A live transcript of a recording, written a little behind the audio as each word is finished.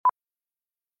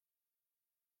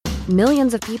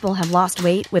Millions of people have lost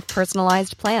weight with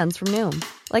personalized plans from Noom.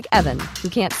 Like Evan, who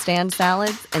can't stand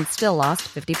salads and still lost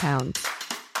 50 pounds.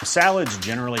 Salads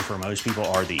generally for most people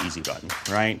are the easy button,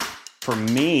 right? For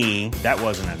me, that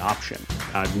wasn't an option.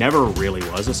 I never really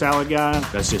was a salad guy.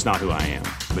 That's just not who I am.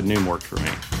 But Noom worked for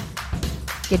me.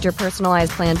 Get your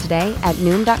personalized plan today at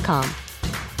Noom.com.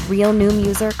 Real Noom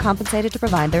user compensated to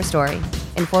provide their story.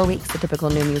 In 4 weeks, the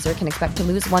typical Noom user can expect to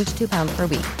lose 1 to 2 pounds per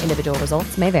week. Individual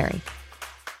results may vary.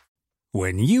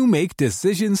 When you make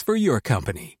decisions for your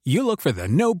company, you look for the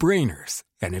no-brainers.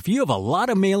 And if you have a lot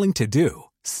of mailing to do,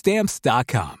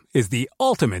 Stamps.com is the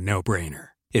ultimate no-brainer.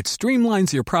 It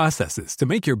streamlines your processes to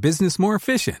make your business more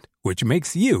efficient, which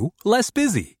makes you less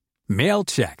busy. Mail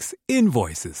checks,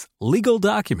 invoices, legal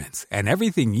documents, and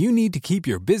everything you need to keep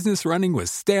your business running with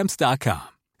Stamps.com.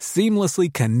 Seamlessly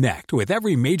connect with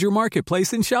every major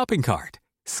marketplace and shopping cart.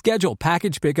 Schedule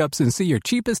package pickups and see your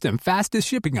cheapest and fastest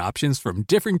shipping options from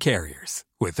different carriers.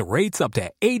 With rates up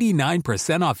to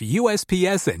 89% off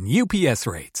USPS and UPS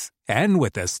rates. And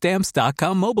with the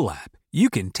Stamps.com mobile app,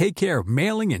 you can take care of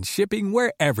mailing and shipping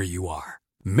wherever you are.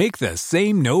 Make the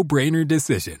same no-brainer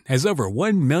decision as over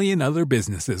 1 million other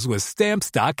businesses with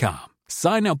Stamps.com.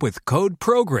 Sign up with code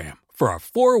PROGRAM for a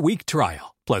 4-week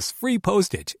trial, plus free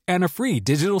postage and a free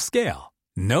digital scale.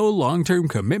 No long-term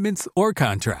commitments or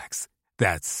contracts.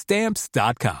 That's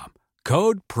Stamps.com.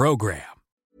 Code PROGRAM.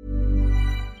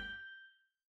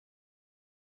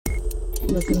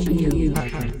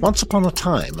 Once upon a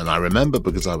time, and I remember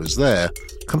because I was there,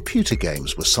 computer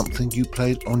games were something you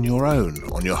played on your own,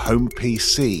 on your home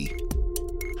PC.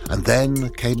 And then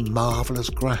came marvellous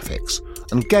graphics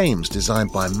and games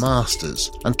designed by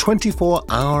masters and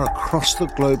 24-hour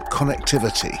across-the-globe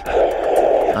connectivity.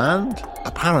 And,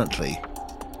 apparently,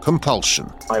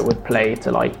 compulsion. I would play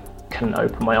till I couldn't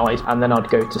open my eyes, and then I'd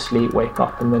go to sleep, wake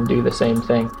up, and then do the same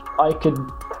thing. I could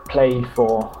play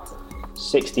for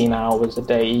 16 hours a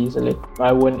day easily.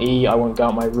 I wouldn't eat, I wouldn't go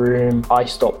out my room, I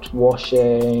stopped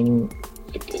washing,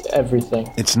 everything.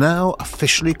 It's now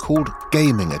officially called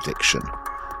gaming addiction.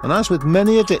 And as with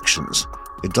many addictions,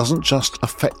 it doesn't just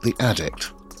affect the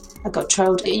addict. I got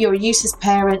told, you're a useless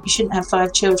parent, you shouldn't have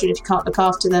 5 children if you can't look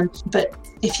after them. But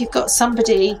if you've got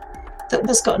somebody that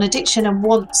has got an addiction and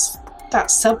wants that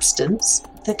substance,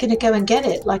 they're going to go and get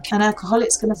it, like an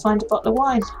alcoholic's going to find a bottle of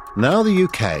wine. Now the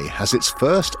UK has its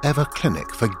first ever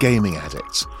clinic for gaming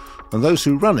addicts, and those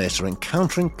who run it are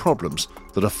encountering problems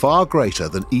that are far greater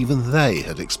than even they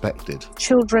had expected.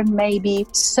 Children may be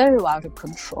so out of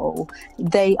control,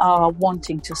 they are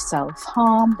wanting to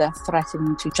self-harm, they're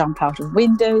threatening to jump out of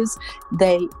windows,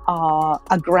 they are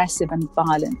aggressive and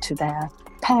violent to their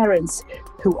parents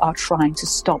who are trying to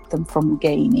stop them from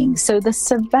gaming. So the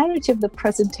severity of the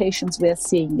presentations we're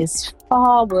seeing is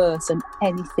far worse than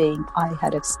anything I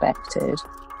had expected.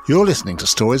 You're listening to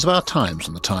Stories of Our Times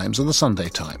on The Times and The Sunday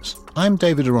Times. I'm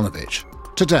David Aronovich.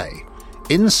 Today,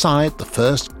 inside the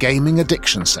first gaming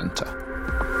addiction centre.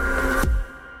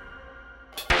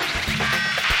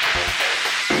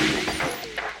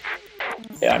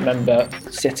 I remember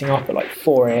sitting up at like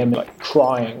 4 a.m, like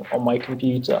crying on my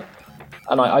computer.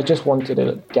 And I just wanted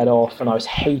to get off, and I was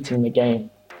hating the game,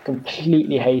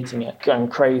 completely hating it, going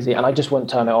crazy, and I just wouldn't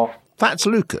turn it off. That's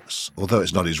Lucas. Although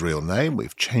it's not his real name,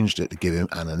 we've changed it to give him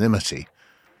anonymity.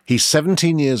 He's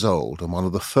 17 years old and one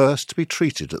of the first to be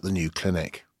treated at the new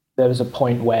clinic. There was a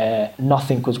point where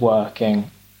nothing was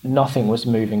working, nothing was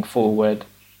moving forward,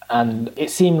 and it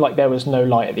seemed like there was no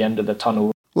light at the end of the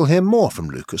tunnel. We'll hear more from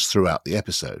Lucas throughout the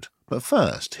episode. But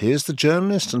first, here's the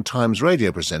journalist and Times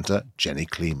radio presenter, Jenny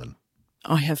Kleeman.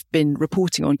 I have been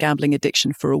reporting on gambling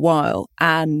addiction for a while,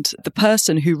 and the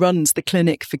person who runs the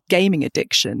clinic for gaming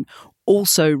addiction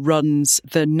also runs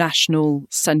the National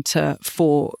Centre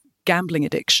for Gambling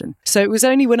Addiction. So it was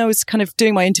only when I was kind of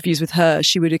doing my interviews with her,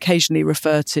 she would occasionally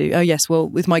refer to, oh yes, well,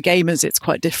 with my gamers, it's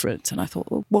quite different. And I thought,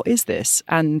 well, what is this?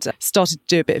 And started to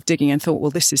do a bit of digging and thought,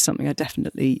 well, this is something I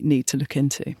definitely need to look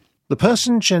into. The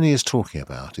person Jenny is talking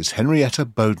about is Henrietta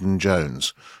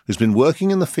Bowden-Jones, who's been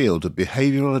working in the field of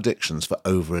behavioural addictions for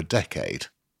over a decade.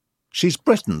 She's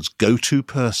Britain's go-to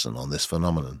person on this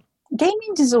phenomenon.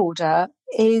 Gaming disorder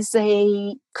is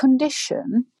a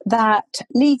condition that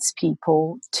leads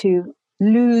people to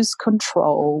lose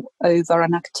control over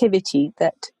an activity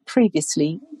that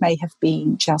previously may have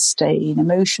been just an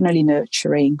emotionally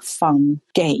nurturing, fun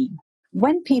game.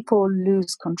 When people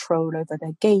lose control over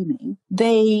their gaming,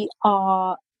 they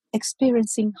are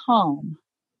experiencing harm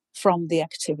from the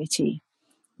activity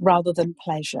rather than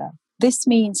pleasure. This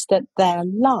means that their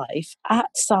life at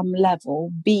some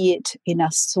level, be it in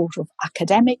a sort of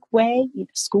academic way,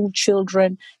 school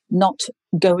children not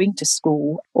going to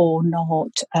school or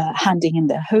not handing in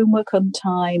their homework on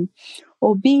time,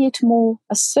 or be it more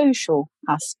a social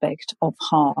aspect of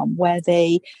harm where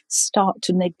they start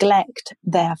to neglect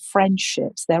their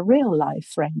friendships, their real life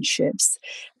friendships,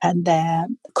 and their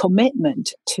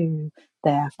commitment to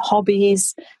their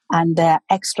hobbies and their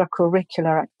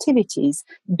extracurricular activities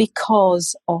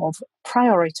because of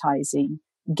prioritizing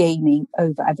gaming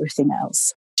over everything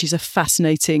else. She's a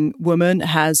fascinating woman,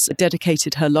 has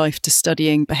dedicated her life to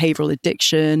studying behavioural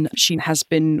addiction. She has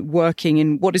been working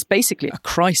in what is basically a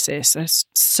crisis, a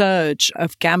surge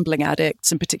of gambling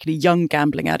addicts, and particularly young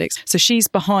gambling addicts. So she's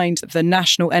behind the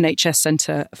National NHS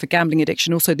Centre for Gambling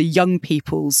Addiction, also the Young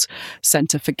People's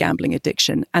Centre for Gambling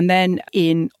Addiction. And then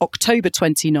in October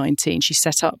 2019, she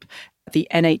set up the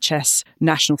NHS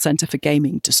National Centre for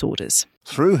Gaming Disorders.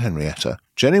 Through Henrietta,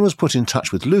 Jenny was put in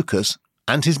touch with Lucas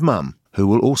and his mum, who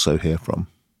we'll also hear from.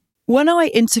 When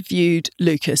I interviewed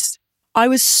Lucas, I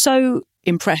was so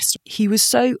impressed. He was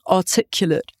so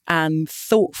articulate and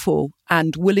thoughtful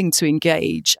and willing to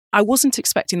engage. I wasn't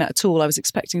expecting that at all. I was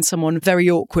expecting someone very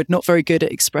awkward, not very good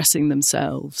at expressing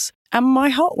themselves. And my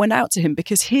heart went out to him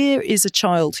because here is a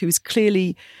child who is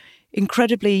clearly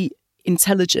incredibly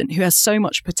intelligent, who has so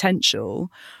much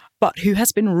potential, but who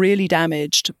has been really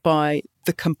damaged by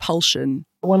the compulsion.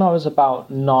 When I was about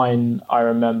 9, I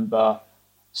remember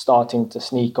starting to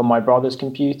sneak on my brother's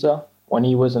computer when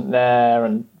he wasn't there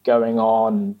and going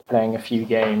on and playing a few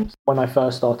games. When I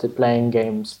first started playing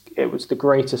games, it was the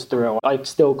greatest thrill. I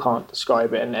still can't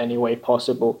describe it in any way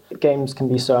possible. Games can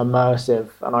be so immersive,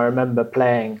 and I remember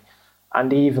playing,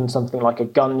 and even something like a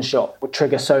gunshot would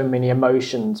trigger so many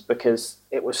emotions because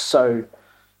it was so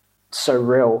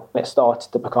real. It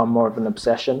started to become more of an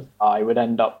obsession. I would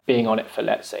end up being on it for,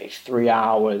 let's say, 3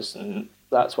 hours, and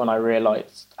that's when I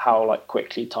realised how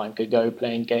quickly time could go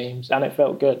playing games, and it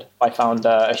felt good. I found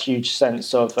a huge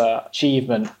sense of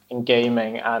achievement in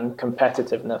gaming and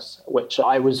competitiveness, which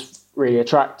I was really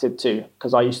attracted to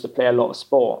because I used to play a lot of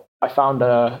sport. I found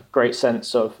a great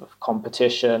sense of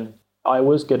competition. I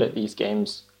was good at these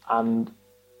games, and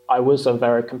I was a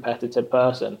very competitive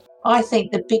person. I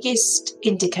think the biggest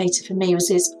indicator for me was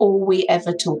it's all we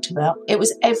ever talked about. It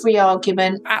was every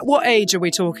argument. At what age are we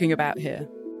talking about here?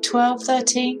 12,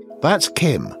 13. That's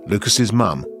Kim, Lucas's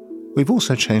mum. We've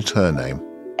also changed her name.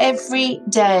 Every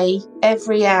day,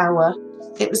 every hour,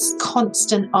 it was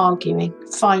constant arguing,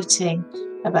 fighting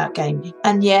about gaming.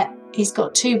 And yet he's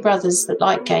got 2 brothers that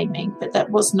like gaming, but that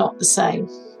was not the same.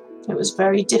 It was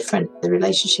very different, the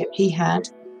relationship he had.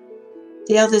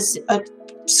 The others, I'd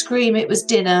scream it was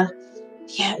dinner.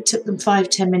 Yeah, it took them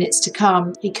 5-10 minutes to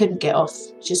come. He couldn't get off,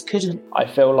 just couldn't. I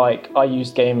feel like I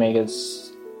used gaming as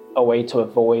a way to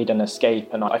avoid and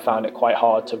escape, and I found it quite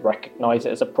hard to recognise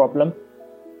it as a problem.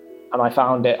 And I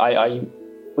found it, I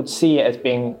would see it as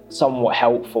being somewhat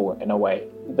helpful in a way.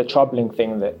 The troubling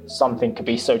thing that something could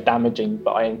be so damaging,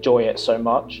 but I enjoy it so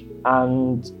much.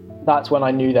 And that's when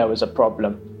I knew there was a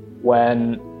problem.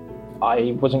 When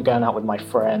I wasn't going out with my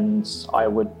friends, I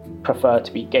would prefer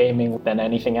to be gaming than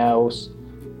anything else.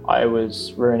 I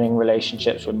was ruining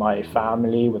relationships with my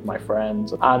family, with my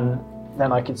friends. And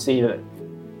then I could see that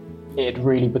it had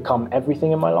really become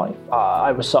everything in my life.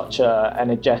 I was such an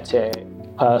energetic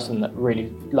person that really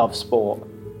loved sport.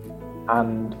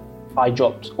 And I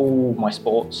dropped all my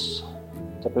sports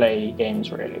to play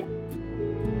games, really.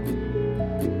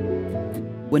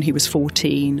 When he was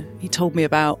 14, he told me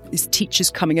about his teachers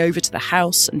coming over to the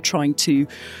house and trying to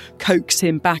coax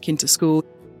him back into school.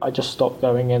 I just stopped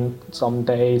going in some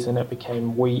days, and it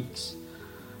became weeks.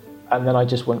 And then I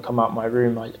just wouldn't come out my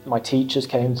room. My teachers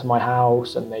came to my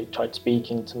house and they tried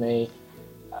speaking to me.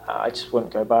 I just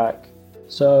wouldn't go back.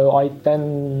 So I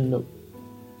then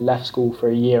left school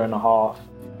for 1.5 years.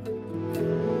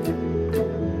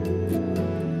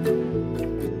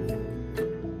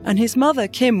 And his mother,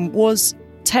 Kim, was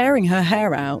tearing her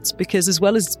hair out because, as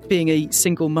well as being a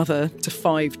single mother to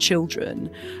 5 children,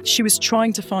 she was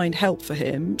trying to find help for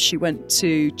him. She went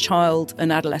to child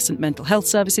and adolescent mental health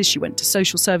services. She went to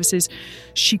social services.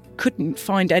 She couldn't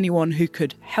find anyone who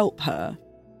could help her.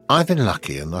 I've been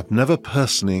lucky, and I've never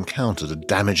personally encountered a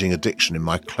damaging addiction in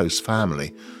my close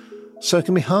family. So it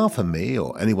can be hard for me,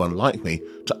 or anyone like me,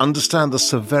 to understand the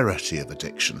severity of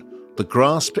addiction, the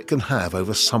grasp it can have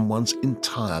over someone's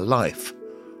entire life,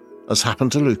 as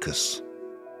happened to Lucas.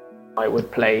 I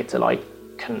would play till I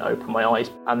couldn't open my eyes,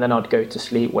 and then I'd go to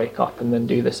sleep, wake up, and then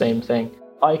do the same thing.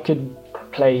 I could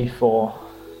play for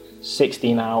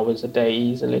 16 hours a day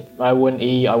easily. I wouldn't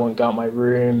eat, I wouldn't go out my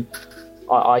room.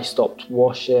 I stopped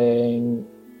washing,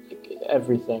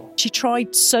 everything. She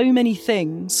tried so many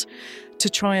things to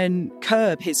try and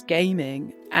curb his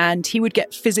gaming, and he would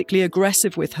get physically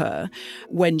aggressive with her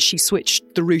when she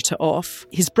switched the router off.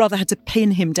 His brother had to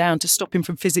pin him down to stop him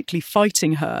from physically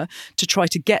fighting her to try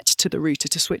to get to the router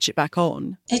to switch it back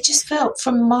on. It just felt,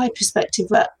 from my perspective,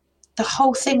 that the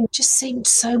whole thing just seemed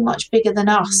so much bigger than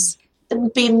us. There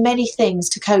would be many things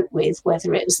to cope with,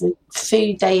 whether it was the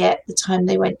food they ate, the time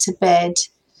they went to bed.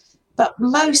 But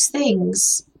most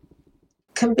things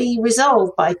can be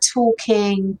resolved by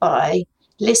talking, by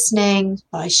listening,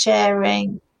 by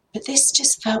sharing. But this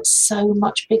just felt so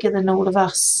much bigger than all of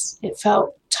us. It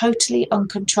felt totally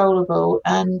uncontrollable,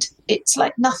 and it's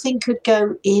like nothing could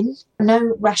go in,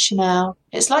 no rationale.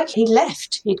 It's like he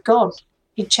left, he'd gone,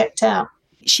 he'd checked out.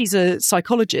 She's a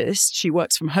psychologist. She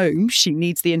works from home. She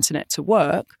needs the internet to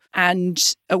work. And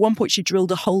at one point she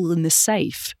drilled a hole in the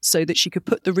safe so that she could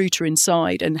put the router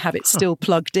inside and have it still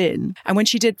plugged in. And when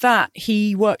she did that,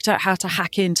 he worked out how to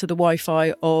hack into the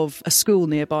Wi-Fi of a school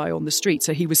nearby on the street.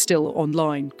 So he was still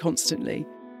online constantly.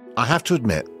 I have to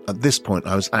admit, at this point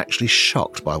I was actually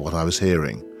shocked by what I was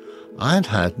hearing. I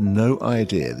had no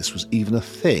idea this was even a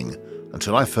thing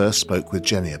until I first spoke with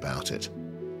Jenny about it.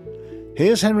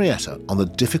 Here's Henrietta on the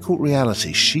difficult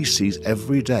reality she sees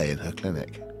every day in her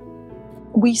clinic.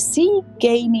 We see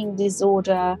gaming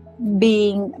disorder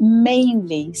being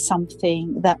mainly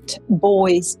something that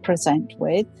boys present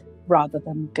with rather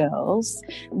than girls.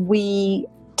 We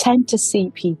tend to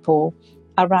see people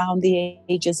around the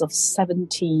ages of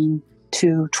 17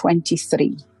 to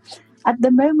 23. At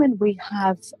the moment, we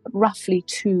have roughly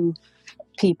 2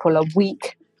 people a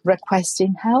week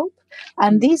requesting help.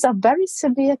 And these are very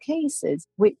severe cases,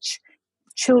 which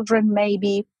children may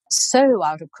be so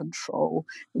out of control.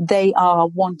 They are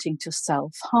wanting to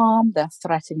self-harm. They're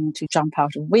threatening to jump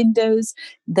out of windows.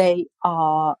 They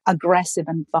are aggressive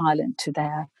and violent to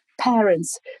their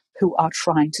parents who are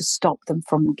trying to stop them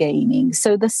from gaming.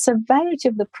 So the severity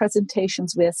of the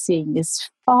presentations we're seeing is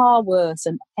far worse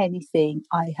than anything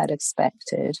I had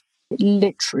expected. It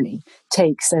literally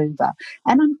takes over.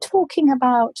 And I'm talking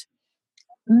about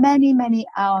many, many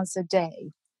hours a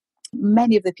day.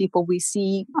 Many of the people we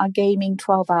see are gaming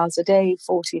 12 hours a day,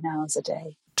 14 hours a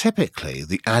day. Typically,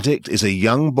 the addict is a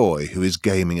young boy who is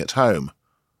gaming at home.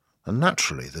 And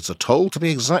naturally, there's a toll to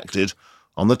be exacted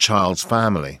on the child's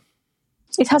family.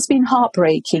 It has been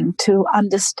heartbreaking to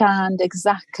understand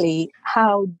exactly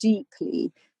how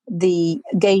deeply the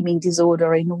gaming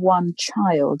disorder in one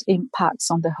child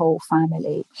impacts on the whole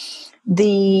family.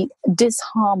 The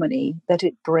disharmony that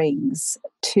it brings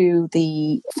to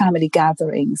the family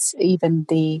gatherings, even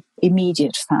the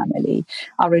immediate family,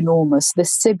 are enormous. The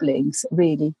siblings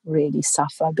really, really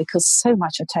suffer because so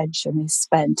much attention is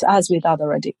spent, as with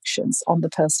other addictions, on the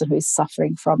person who is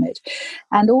suffering from it.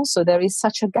 And also there is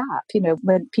such a gap,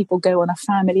 when people go on a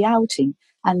family outing,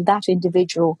 and that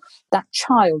individual, that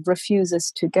child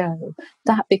refuses to go,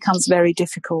 that becomes very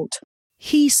difficult.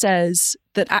 He says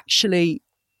that actually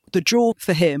the draw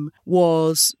for him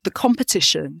was the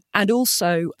competition and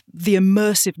also the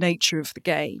immersive nature of the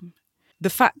game. The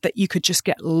fact that you could just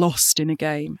get lost in a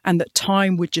game and that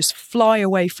time would just fly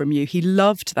away from you. He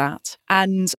loved that.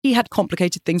 And he had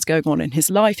complicated things going on in his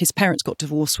life. His parents got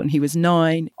divorced when he was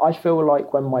 9. I feel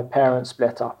like when my parents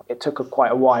split up, it took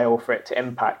quite a while for it to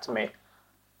impact me.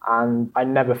 And I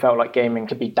never felt like gaming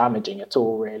could be damaging at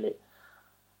all, really.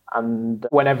 And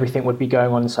when everything would be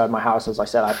going on inside my house, as I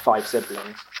said, I had 5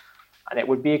 siblings. And it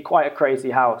would be quite a crazy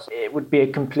house. It would be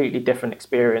a completely different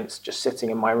experience just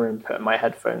sitting in my room, putting my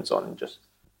headphones on and just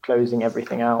closing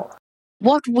everything out.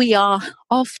 What we are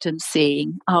often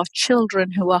seeing are children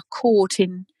who are caught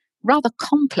in rather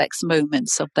complex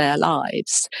moments of their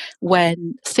lives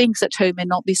when things at home may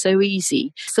not be so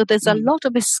easy. So there's a lot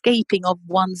of escaping of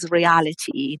one's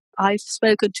reality. I've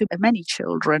spoken to many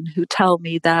children who tell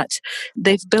me that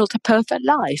they've built a perfect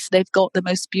life. They've got the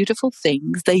most beautiful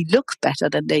things. They look better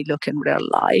than they look in real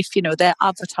life. Their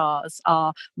avatars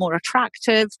are more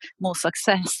attractive, more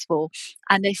successful,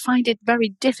 and they find it very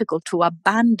difficult to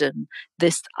abandon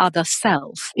this other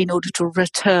self in order to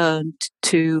return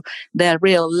to their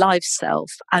real life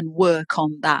self and work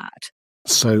on that.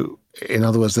 So, in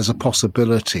other words, there's a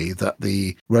possibility that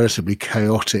the relatively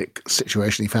chaotic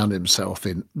situation he found himself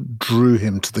in drew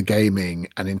him to the gaming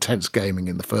and intense gaming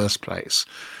in the first place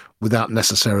without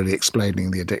necessarily explaining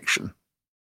the addiction.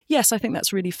 Yes, I think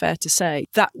that's really fair to say.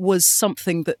 That was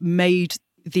something that made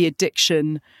the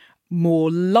addiction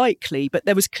more likely, but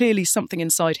there was clearly something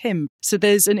inside him. So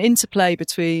there's an interplay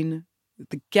between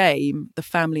the game, the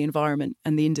family environment,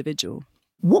 and the individual.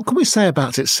 What can we say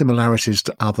about its similarities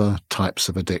to other types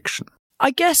of addiction?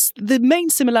 I guess the main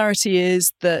similarity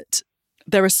is that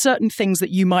there are certain things that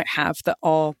you might have that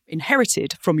are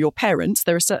inherited from your parents.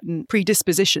 There are certain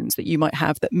predispositions that you might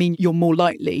have that mean you're more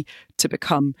likely to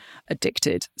become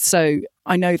addicted. So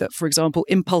I know that, for example,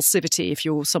 impulsivity, if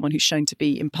you're someone who's shown to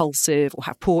be impulsive or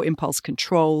have poor impulse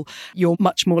control, you're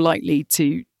much more likely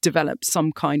to develop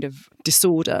some kind of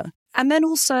disorder. And then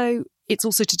also, it's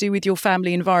also to do with your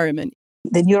family environment.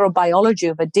 The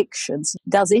neurobiology of addictions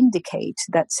does indicate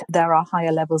that there are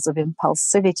higher levels of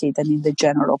impulsivity than in the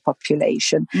general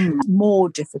population, more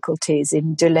difficulties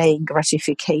in delaying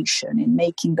gratification, in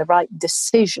making the right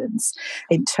decisions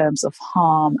in terms of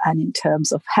harm and in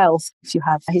terms of health. If you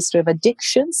have a history of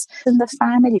addictions in the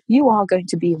family, you are going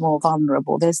to be more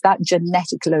vulnerable. There's that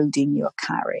genetic loading you're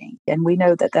carrying. And we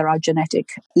know that there are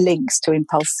genetic links to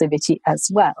impulsivity as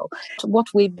well.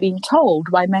 What we've been told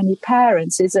by many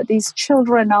parents is that these children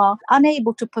are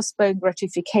unable to postpone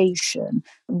gratification.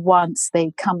 Once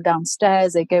they come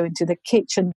downstairs, they go into the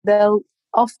kitchen, they'll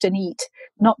often eat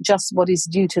not just what is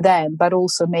due to them, but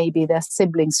also maybe their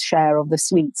siblings' share of the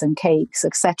sweets and cakes,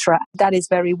 etc. That is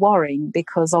very worrying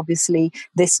because obviously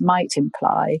this might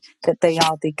imply that they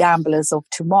are the gamblers of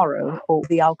tomorrow or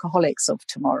the alcoholics of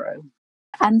tomorrow.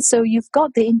 And so you've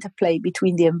got the interplay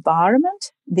between the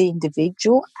environment, the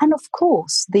individual, and of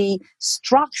course the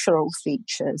structural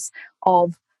features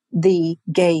of the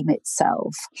game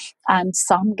itself. And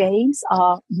some games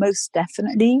are most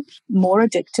definitely more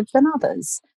addictive than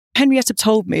others. Henrietta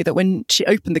told me that when she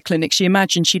opened the clinic, she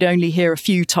imagined she'd only hear a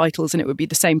few titles and it would be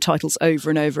the same titles over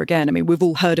and over again. I mean, we've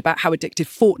all heard about how addictive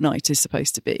Fortnite is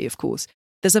supposed to be, of course.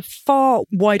 There's a far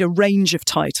wider range of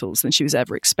titles than she was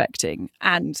ever expecting.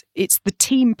 And it's the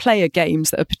team player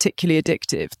games that are particularly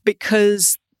addictive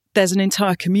because there's an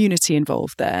entire community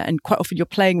involved there. And quite often you're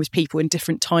playing with people in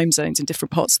different time zones in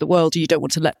different parts of the world. You don't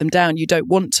want to let them down. You don't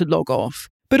want to log off.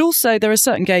 But also there are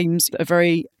certain games that are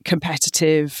very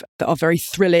competitive, that are very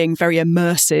thrilling, very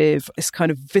immersive, this kind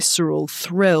of visceral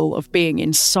thrill of being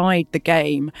inside the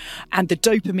game and the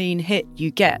dopamine hit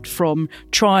you get from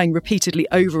trying repeatedly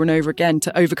over and over again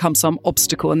to overcome some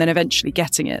obstacle and then eventually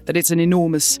getting it, that it's an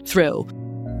enormous thrill.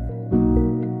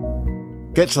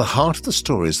 Get to the heart of the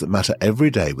stories that matter every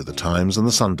day with The Times and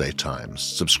The Sunday Times.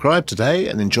 Subscribe today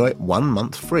and enjoy it 1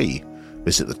 month free.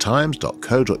 Visit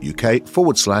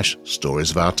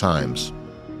thetimes.co.uk/stories of our times.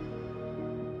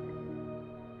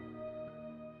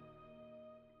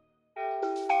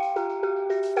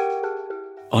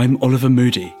 I'm Oliver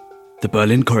Moody, the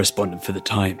Berlin correspondent for The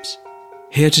Times,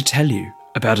 here to tell you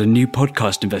about a new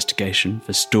podcast investigation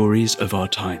for Stories of Our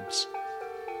Times.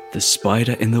 The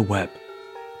Spider in the Web,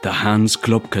 the Hans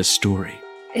Globke story.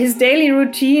 His daily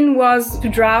routine was to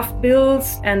draft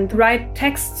bills and write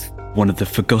texts. One of the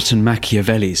forgotten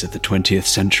Machiavellis of the 20th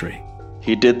century.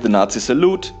 He did the Nazi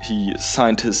salute, he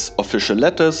signed his official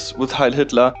letters with Heil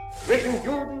Hitler.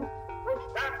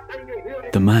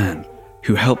 The man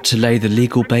who helped to lay the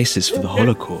legal basis for the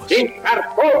Holocaust.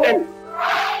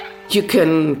 You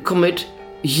can commit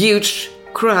huge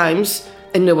crimes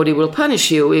and nobody will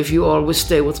punish you if you always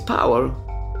stay with power.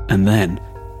 And then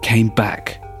came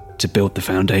back to build the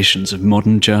foundations of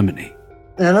modern Germany.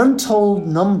 An untold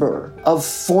number of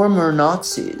former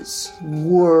Nazis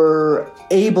were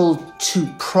able to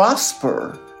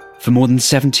prosper. For more than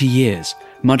 70 years,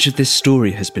 much of this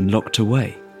story has been locked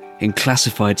away in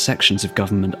classified sections of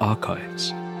government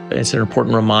archives. It's an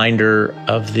important reminder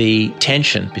of the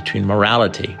tension between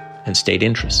morality and state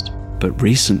interest. But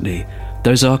recently,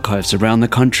 those archives around the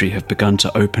country have begun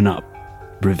to open up,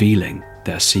 revealing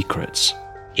their secrets.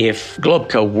 If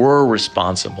Globke were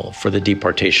responsible for the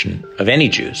deportation of any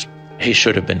Jews, he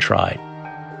should have been tried.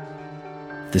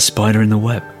 The Spider in the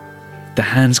Web, the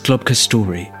Hans Globke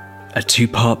story, a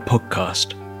 2-part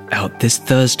podcast, out this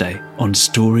Thursday on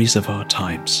Stories of Our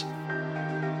Times.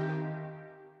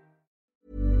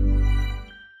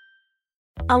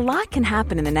 A lot can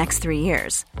happen in the next 3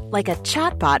 years. Like a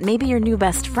chatbot may be your new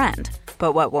best friend.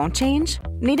 But what won't change?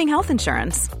 Needing health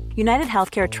insurance. United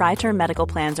Healthcare Tri-Term Medical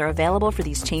Plans are available for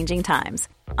these changing times.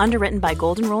 Underwritten by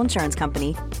Golden Rule Insurance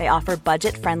Company, they offer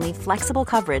budget-friendly, flexible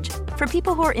coverage for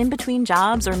people who are in between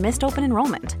jobs or missed open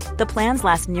enrollment. The plans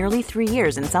last nearly 3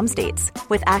 years in some states,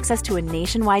 with access to a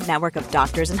nationwide network of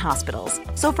doctors and hospitals.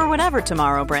 So for whatever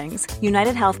tomorrow brings,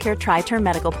 United Healthcare Tri-Term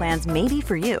Medical Plans may be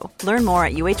for you. Learn more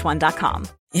at uh1.com.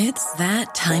 It's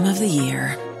that time of the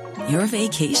year. Your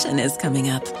vacation is coming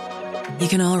up. You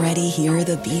can already hear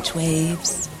the beach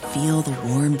waves, feel the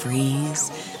warm breeze,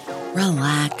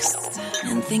 relax,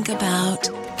 and think about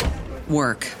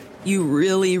work. You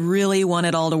really, really want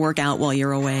it all to work out while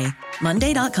you're away.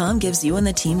 Monday.com gives you and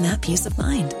the team that peace of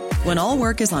mind. When all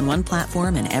work is on one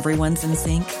platform and everyone's in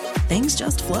sync, things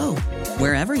just flow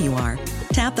wherever you are.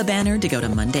 Tap the banner to go to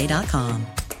Monday.com.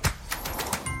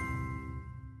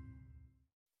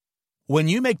 When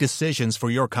you make decisions for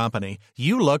your company,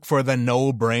 you look for the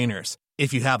no-brainers.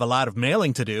 If you have a lot of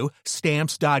mailing to do,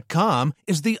 Stamps.com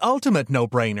is the ultimate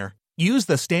no-brainer. Use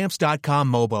the Stamps.com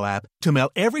mobile app to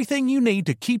mail everything you need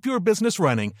to keep your business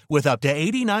running with up to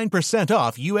 89%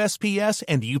 off USPS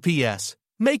and UPS.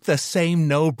 Make the same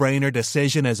no-brainer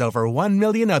decision as over 1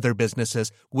 million other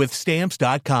businesses with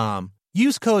Stamps.com.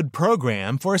 Use code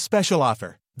PROGRAM for a special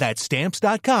offer. That's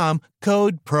Stamps.com,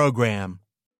 code PROGRAM.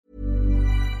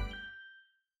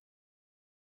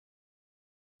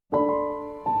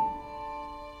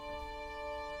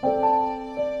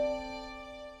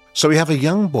 So we have a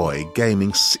young boy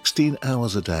gaming 16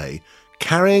 hours a day,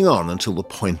 carrying on until the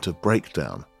point of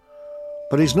breakdown.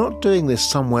 But he's not doing this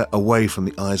somewhere away from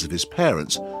the eyes of his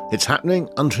parents. It's happening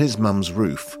under his mum's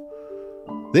roof.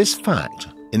 This fact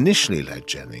initially led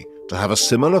Jenny to have a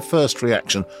similar first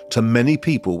reaction to many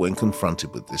people when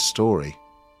confronted with this story.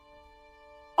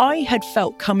 I had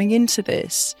felt coming into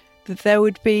this that there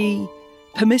would be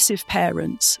permissive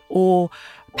parents or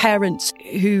parents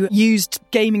who used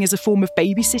gaming as a form of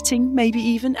babysitting, maybe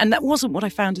even, and that wasn't what I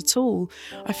found at all.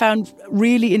 I found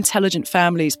really intelligent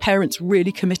families, parents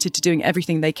really committed to doing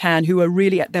everything they can, who are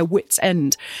really at their wits'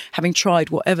 end, having tried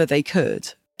whatever they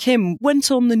could. Kim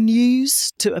went on the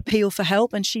news to appeal for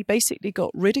help and she basically got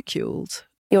ridiculed.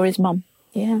 You're his mum.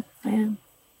 Yeah, I am.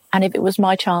 And if it was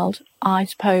my child, I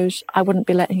suppose I wouldn't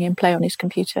be letting him play on his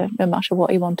computer no matter what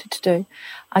he wanted to do.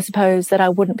 I suppose that I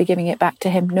wouldn't be giving it back to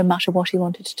him no matter what he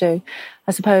wanted to do.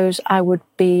 I suppose I would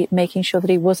be making sure that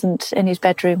he wasn't in his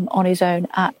bedroom on his own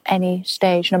at any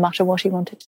stage, no matter what he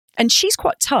wanted. And she's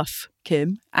quite tough,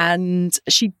 Kim, and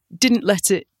she didn't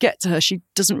let it get to her. She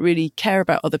doesn't really care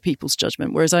about other people's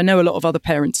judgment, whereas I know a lot of other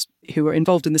parents who are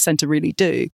involved in the centre really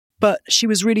do. But she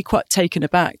was really quite taken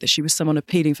aback that she was someone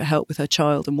appealing for help with her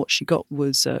child, and what she got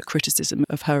was criticism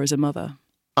of her as a mother.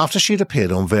 After she'd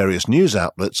appeared on various news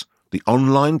outlets, the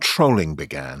online trolling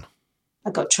began.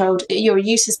 I got trolled. You're a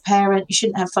useless parent. You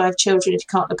shouldn't have 5 children if you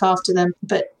can't look after them.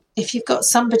 But if you've got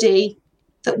somebody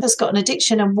that has got an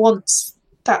addiction and wants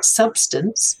that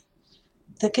substance,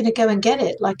 they're going to go and get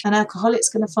it, like an alcoholic's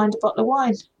going to find a bottle of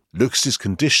wine. Lucas's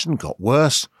condition got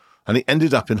worse, and he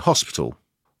ended up in hospital.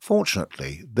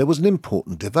 Fortunately, there was an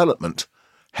important development.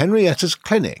 Henrietta's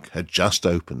clinic had just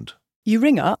opened. You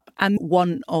ring up and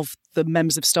one of the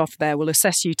members of staff there will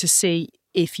assess you to see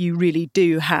if you really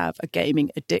do have a gaming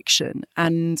addiction.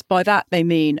 And by that, they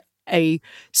mean a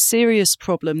serious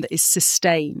problem that is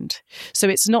sustained. So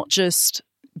it's not just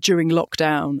during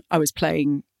lockdown, I was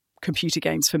playing computer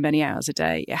games for many hours a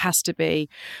day. It has to be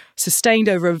sustained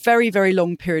over a very, very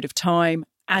long period of time,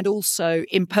 and also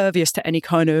impervious to any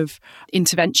kind of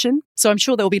intervention. So I'm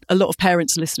sure there'll be a lot of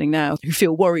parents listening now who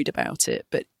feel worried about it.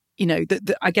 But, you know,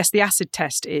 I guess the acid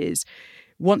test is,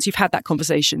 once you've had that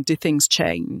conversation, do things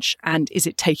change? And is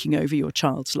it taking over your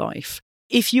child's life?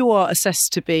 If you are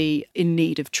assessed to be in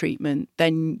need of treatment,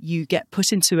 then you get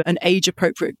put into an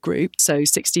age-appropriate group. So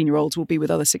 16-year-olds will be with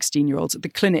other 16-year-olds. The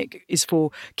clinic is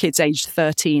for kids aged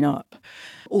 13 up.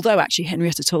 Although actually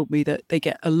Henrietta told me that they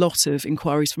get a lot of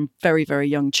inquiries from very, very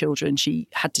young children. She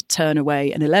had to turn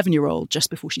away an 11-year-old just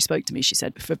before she spoke to me, she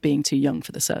said, for being too young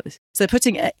for the service. So they're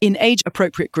putting in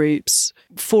age-appropriate groups,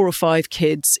 4 or 5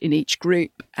 kids in each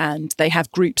group, and they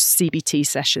have group CBT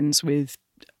sessions with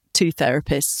 2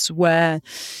 therapists where,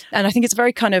 and I think it's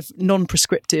very kind of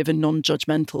non-prescriptive and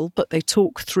non-judgmental, but they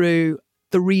talk through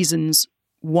the reasons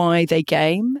why they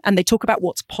game, and they talk about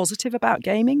what's positive about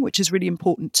gaming, which is really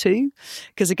important too.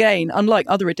 Because again, unlike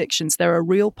other addictions, there are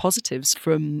real positives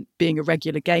from being a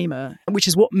regular gamer, which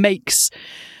is what makes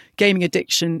gaming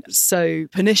addiction so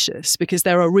pernicious, because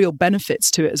there are real benefits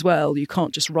to it as well. You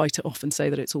can't just write it off and say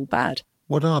that it's all bad.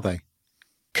 What are they?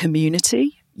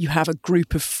 Community. You have a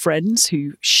group of friends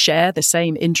who share the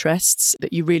same interests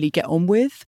that you really get on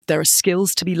with. There are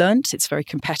skills to be learnt. It's very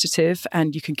competitive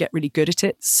and you can get really good at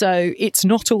it. So it's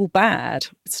not all bad.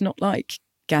 It's not like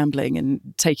gambling and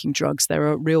taking drugs. There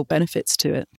are real benefits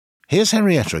to it. Here's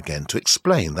Henrietta again to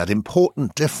explain that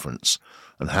important difference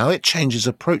and how it changes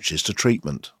approaches to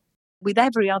treatment. With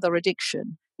every other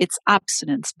addiction, it's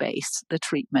abstinence-based, the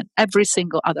treatment. Every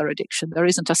single other addiction. There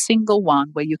isn't a single one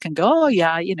where you can go, oh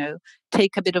yeah,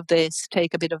 take a bit of this,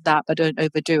 take a bit of that, but don't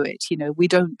overdo it. We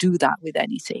don't do that with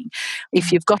anything.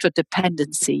 If you've got a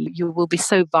dependency, you will be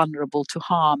so vulnerable to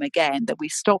harm again that we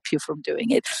stop you from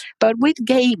doing it. But with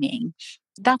gaming,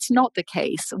 That's not the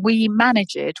case. We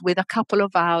manage it with a couple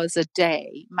of hours a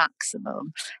day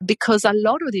maximum, because a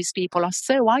lot of these people are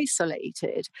so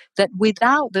isolated that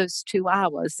without those 2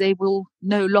 hours, they will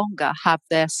no longer have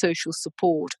their social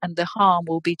support and the harm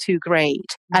will be too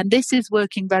great. And this is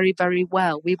working very, very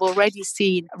well. We've already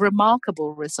seen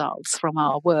remarkable results from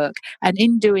our work. And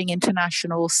in doing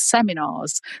international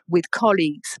seminars with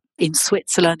colleagues in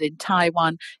Switzerland, in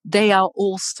Taiwan, they are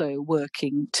also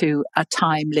working to a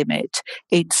time limit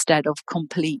instead of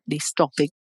completely stopping.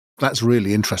 That's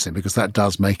really interesting, because that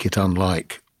does make it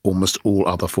unlike almost all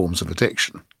other forms of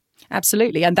addiction.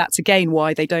 Absolutely. And that's again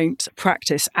why they don't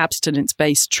practice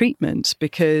abstinence-based treatment,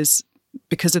 because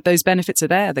of those benefits are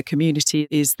there. The community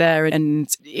is there,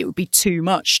 and it would be too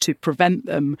much to prevent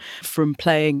them from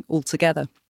playing altogether.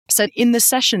 So in the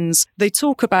sessions, they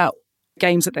talk about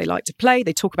games that they like to play.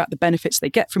 They talk about the benefits they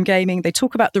get from gaming. They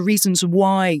talk about the reasons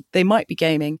why they might be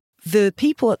gaming. The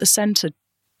people at the centre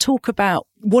talk about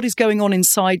what is going on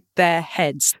inside their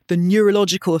heads, the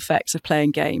neurological effects of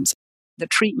playing games. The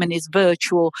treatment is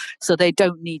virtual, so they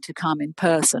don't need to come in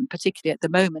person, particularly at the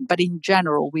moment. But in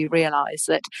general, we realise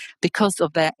that because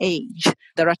of their age,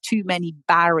 there are too many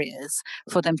barriers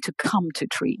for them to come to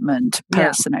treatment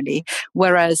personally. Yeah.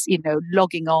 Whereas,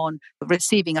 logging on,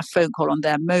 receiving a phone call on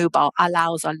their mobile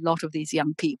allows a lot of these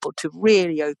young people to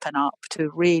really open up, to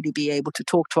really be able to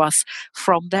talk to us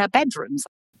from their bedrooms.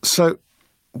 So,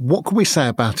 what can we say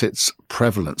about its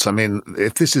prevalence? I mean,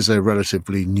 if this is a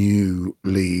relatively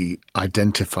newly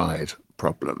identified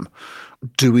problem,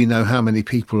 do we know how many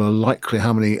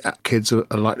kids are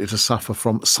likely to suffer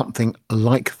from something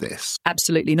like this?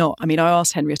 Absolutely not. I mean, I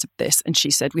asked Henrietta this and she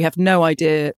said, we have no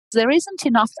idea. There isn't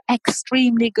enough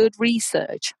extremely good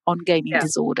research on gaming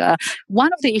disorder.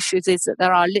 One of the issues is that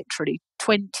there are literally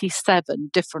 27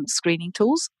 different screening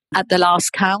tools at the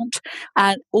last count,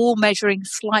 and all measuring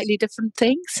slightly different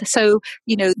things. So,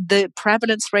 the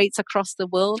prevalence rates across the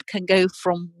world can go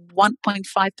from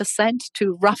 1.5%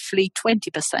 to roughly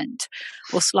 20%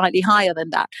 or slightly higher than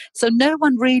that. So no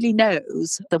one really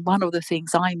knows that one of the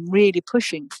things I'm really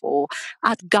pushing for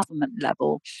at government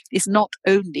level is not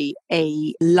only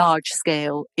a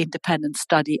large-scale independent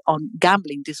study on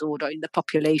gambling disorder in the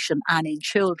population and in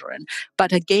children,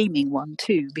 but a gaming one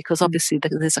too, because obviously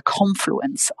there's a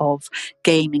confluence of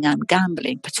gaming and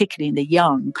gambling, particularly in the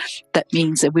young. That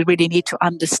means that we really need to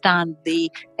understand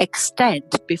the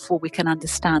extent before we can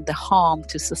understand the harm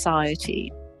to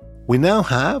society. We now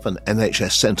have an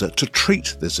NHS centre to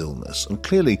treat this illness, and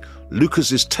clearly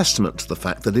Lucas is testament to the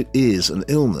fact that it is an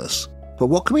illness. But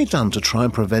what can be done to try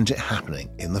and prevent it happening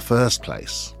in the first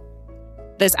place?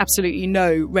 There's absolutely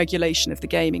no regulation of the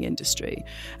gaming industry.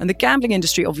 And the gambling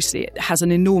industry, obviously, has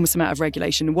an enormous amount of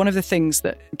regulation. And one of the things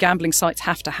that gambling sites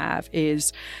have to have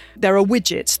is there are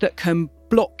widgets that can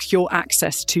block your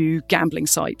access to gambling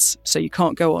sites, so you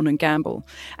can't go on and gamble.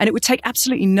 And it would take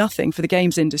absolutely nothing for the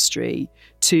games industry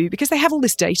because they have all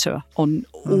this data on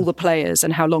all the players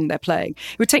and how long they're playing.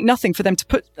 It would take nothing for them to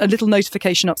put a little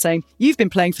notification up saying, you've been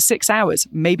playing for 6 hours,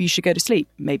 maybe you should go to sleep,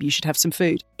 maybe you should have some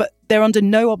food. But they're under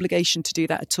no obligation to do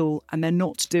that at all, and they're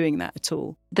not doing that at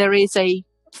all. There is a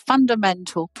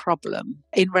fundamental problem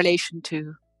in relation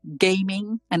to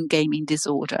gaming and gaming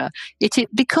disorder.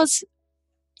 Because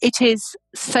it is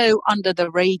so under the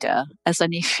radar as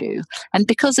an issue, and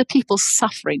because the people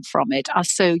suffering from it are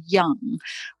so young,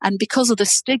 and because of the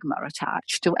stigma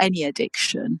attached to any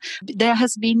addiction, there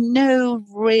has been no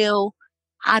real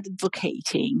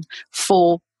advocating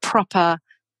for proper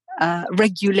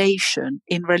regulation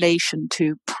in relation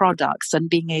to products and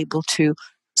being able to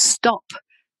stop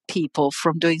people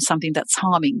from doing something that's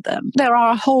harming them. There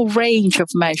are a whole range of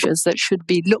measures that should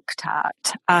be looked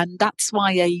at, and that's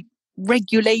why a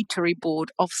regulatory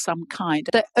board of some kind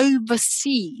that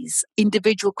oversees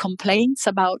individual complaints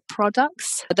about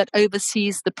products, that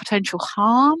oversees the potential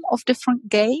harm of different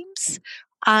games,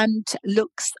 and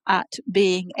looks at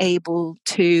being able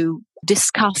to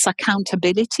discuss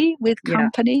accountability with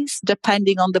companies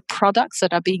depending on the products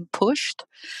that are being pushed,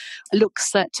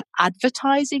 looks at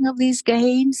advertising of these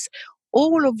games.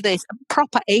 All of this,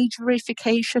 proper age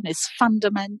verification is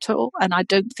fundamental, and I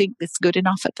don't think it's good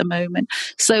enough at the moment.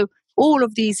 So all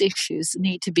of these issues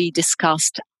need to be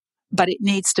discussed, but it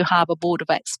needs to have a board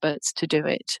of experts to do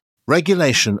it.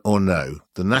 Regulation or no,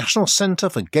 the National Centre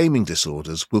for Gaming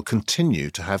Disorders will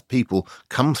continue to have people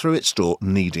come through its door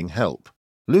needing help.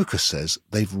 Lucas says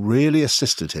they've really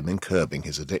assisted him in curbing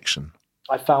his addiction.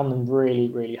 I found them really,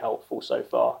 really helpful so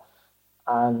far.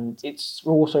 And it's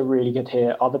also really good to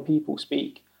hear other people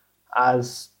speak,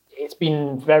 as it's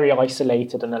been very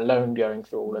isolated and alone going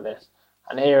through all of this.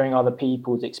 And hearing other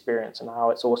people's experience and how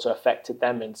it's also affected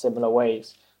them in similar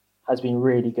ways has been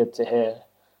really good to hear.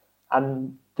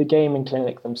 And the gaming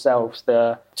clinic themselves,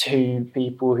 the two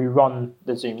people who run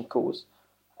the Zoom calls,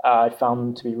 I found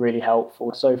them to be really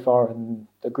helpful. So far in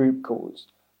the group calls,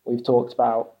 we've talked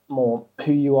about more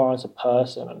who you are as a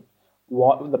person and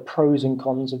what the pros and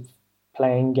cons of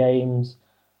playing games.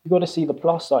 You've got to see the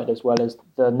plus side as well as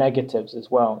the negatives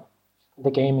as well.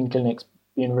 The gaming clinic's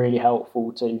been really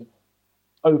helpful to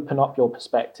open up your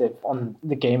perspective on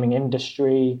the gaming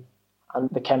industry and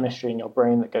the chemistry in your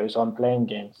brain that goes on playing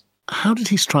games. How did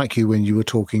he strike you when you were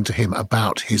talking to him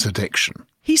about his addiction?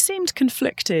 He seemed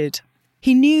conflicted.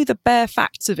 He knew the bare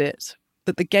facts of it,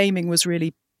 that the gaming was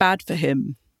really bad for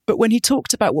him. But when he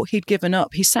talked about what he'd given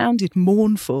up, he sounded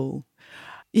mournful.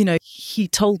 You know, he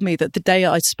told me that the day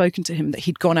I'd spoken to him that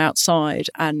he'd gone outside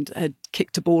and had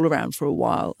kicked a ball around for a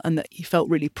while and that he felt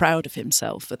really proud of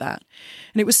himself for that.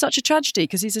 And it was such a tragedy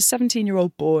because he's a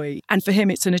 17-year-old boy. And for him,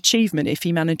 it's an achievement if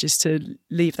he manages to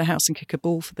leave the house and kick a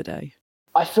ball for the day.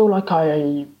 I feel like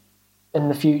in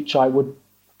the future, I would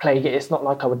play it. It's not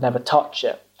like I would never touch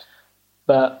it.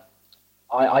 But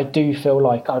I do feel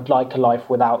like I'd like a life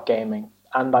without gaming.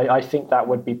 And I think that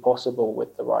would be possible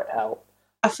with the right help.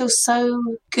 I feel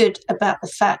so good about the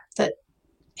fact that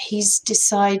he's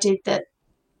decided that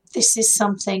this is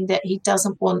something that he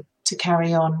doesn't want to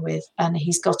carry on with, and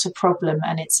he's got a problem,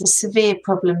 and it's a severe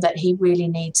problem that he really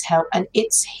needs help, and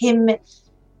it's him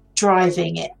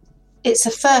driving it. It's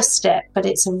a first step, but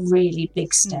it's a really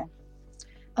big step.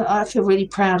 I feel really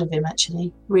proud of him,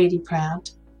 actually, really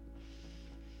proud.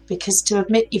 Because to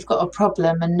admit you've got a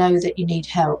problem and know that you need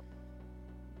help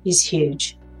is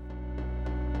huge.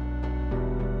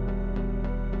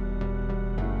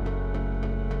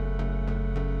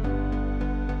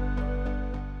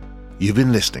 You've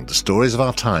been listening to Stories of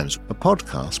Our Times, a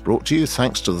podcast brought to you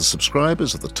thanks to the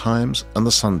subscribers of The Times and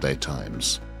The Sunday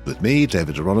Times. With me,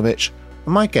 David Aronovich,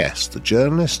 and my guest, the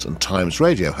journalist and Times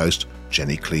radio host,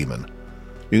 Jenny Kleeman.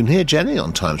 You can hear Jenny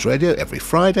on Times Radio every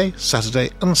Friday, Saturday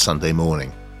and Sunday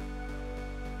morning.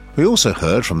 We also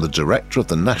heard from the director of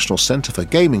the National Centre for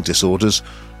Gaming Disorders,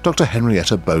 Dr.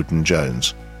 Henrietta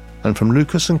Bowden-Jones, and from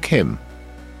Lucas and Kim.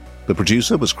 The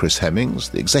producer was Chris Hemmings,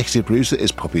 the executive producer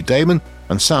is Poppy Damon,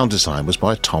 and sound design was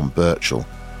by Tom Birchall.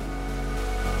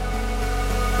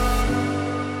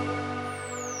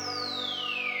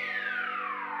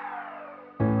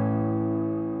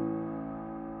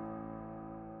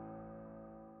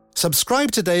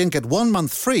 Subscribe today and get 1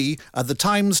 month free at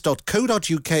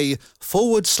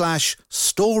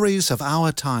thetimes.co.uk/stories of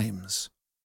our times.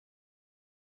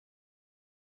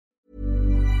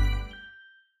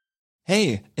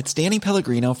 Hey, it's Danny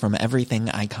Pellegrino from Everything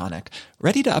Iconic.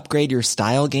 Ready to upgrade your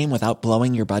style game without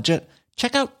blowing your budget?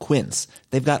 Check out Quince.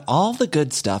 They've got all the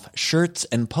good stuff, shirts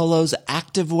and polos,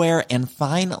 activewear, and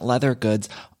fine leather goods,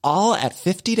 all at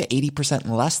 50 to 80%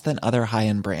 less than other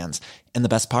high-end brands. And the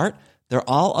best part? They're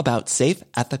all about safe,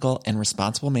 ethical, and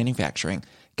responsible manufacturing.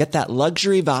 Get that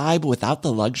luxury vibe without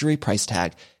the luxury price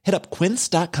tag. Hit up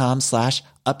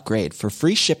quince.com/upgrade for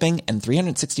free shipping and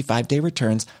 365-day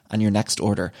returns on your next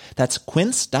order. That's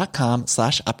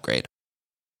quince.com/upgrade.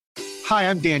 Hi,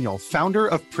 I'm Daniel, founder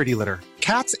of Pretty Litter.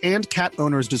 Cats and cat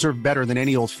owners deserve better than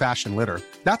any old-fashioned litter.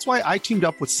 That's why I teamed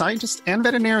up with scientists and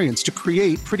veterinarians to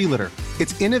create Pretty Litter.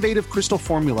 Its innovative crystal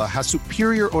formula has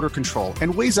superior odor control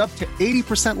and weighs up to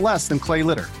 80% less than clay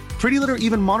litter. Pretty Litter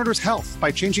even monitors health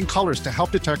by changing colors to help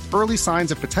detect early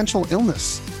signs of potential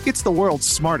illness. It's the world's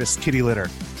smartest kitty litter.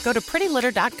 Go to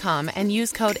prettylitter.com and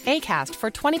use code ACAST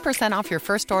for 20% off your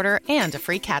first order and a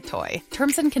free cat toy.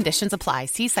 Terms and conditions apply.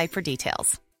 See site for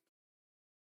details.